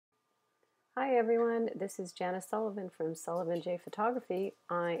Hi everyone, this is Janice Sullivan from Sullivan J Photography.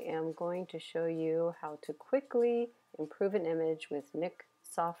 I am going to show you how to quickly improve an image with Nik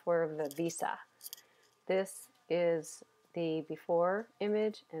software NikViveza. This is the before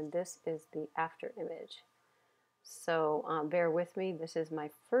image and this is the after image. So bear with me, this is my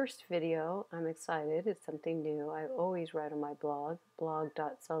first video. I'm excited, it's something new. I always write on my blog,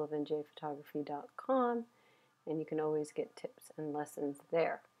 blog.sullivanjphotography.com, and you can always get tips and lessons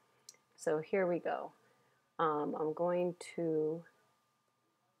there. So here we go. I'm going to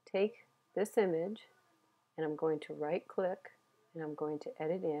take this image and I'm going to right click and I'm going to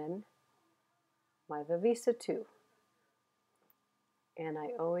edit in my NikViveza 2. And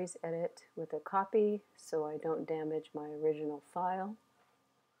I always edit with a copy so I don't damage my original file.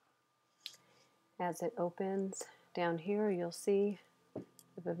 As it opens down here, you'll see the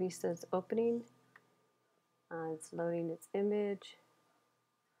NikViveza is opening. It's loading its image.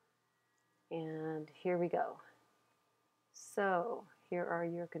 And here we go. So here are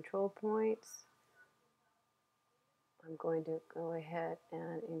your control points. I'm going to go ahead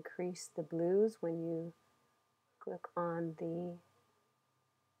and increase the blues when you click on the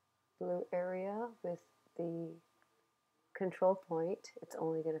blue area with the control point. It's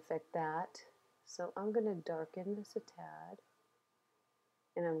only going to affect that. So I'm going to darken this a tad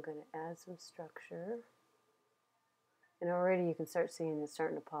and I'm going to add some structure. And already you can start seeing it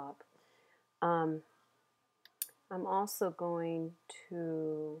starting to pop. I'm also going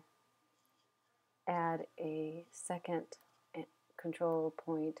to add a second control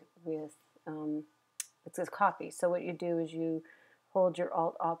point with it says copy. So what you do is you hold your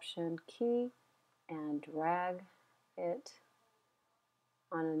Alt Option key and drag it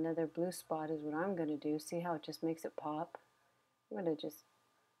on another blue spot is what I'm going to do. See how it just makes it pop? I'm going to just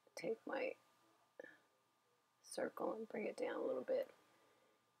take my circle and bring it down a little bit.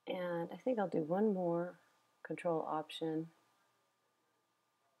 And I think I'll do one more Control Option.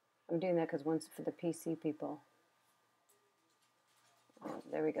 I'm doing that because one's for the PC people.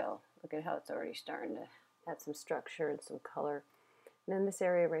 There we go. Look at how it's already starting to add some structure and some color. And then this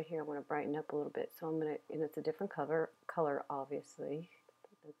area right here I want to brighten up a little bit. So I'm going to, and it's a different color obviously.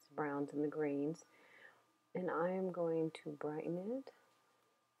 It's browns and the greens. And I am going to brighten it.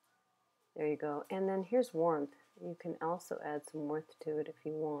 There you go. And then here's warmth. You can also add some warmth to it if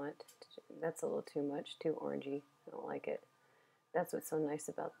you want. That's a little too much, too orangey. I don't like it. That's what's so nice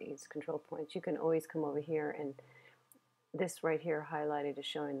about these control points. You can always come over here, and this right here highlighted is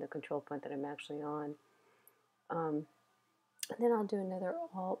showing the control point that I'm actually on. And then I'll do another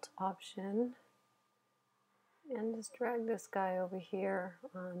Alt Option and just drag this guy over here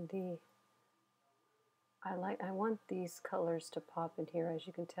on the, I want these colors to pop in here. As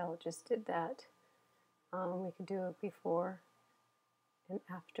you can tell, it just did that. We can do it before and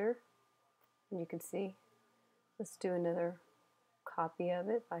after, and you can see. Let's do another copy of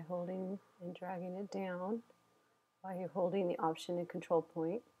it by holding and dragging it down while you're holding the Option and Control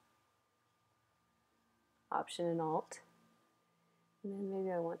point. Option and Alt. And then maybe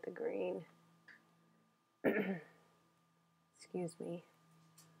I want the green. Excuse me.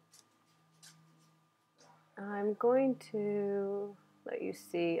 I'm going to let you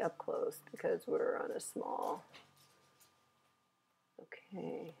see up close because we're on a small.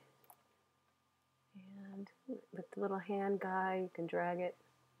 Okay. And with the little hand guy, you can drag it.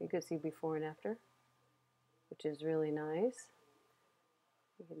 You can see before and after, which is really nice.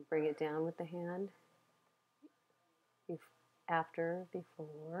 You can bring it down with the hand. After,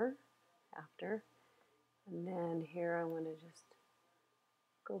 before, after. And then here I want to just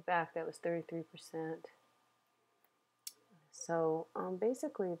go back. That was 33%. So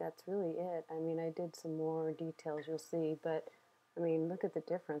basically that's really it. I mean, I did some more details you'll see, but I mean, look at the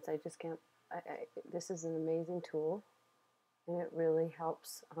difference. I just can't, this is an amazing tool, and it really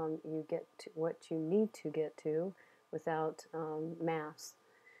helps you get to what you need to get to without masks,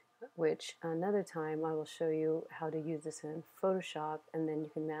 which another time I will show you how to use this in Photoshop, and then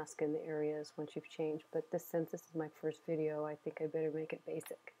you can mask in the areas once you've changed. But since this is my first video, I think I better make it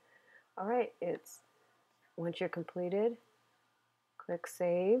basic. Alright, once you're completed, click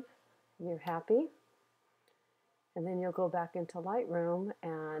Save, and you're happy. And then you'll go back into Lightroom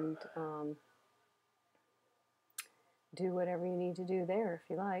and do whatever you need to do there if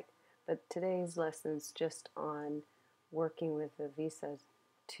you like. But today's lesson's just on working with the NikViveza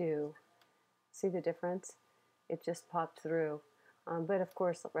 2. See the difference? It just popped through. But of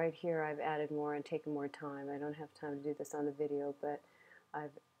course right here I've added more and taken more time. I don't have time to do this on the video, but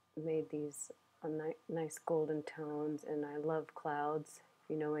I've made these nice golden tones, and I love clouds.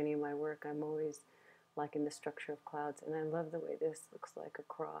 If you know any of my work, I'm always liking the structure of clouds, and I love the way this looks like a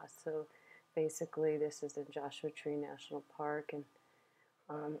cross. So basically this is in Joshua Tree National Park, and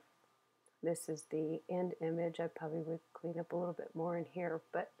this is the end image. I probably would clean up a little bit more in here,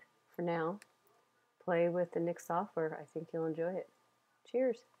 but for now, play with the Nik software. I think you'll enjoy it.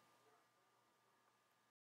 Cheers.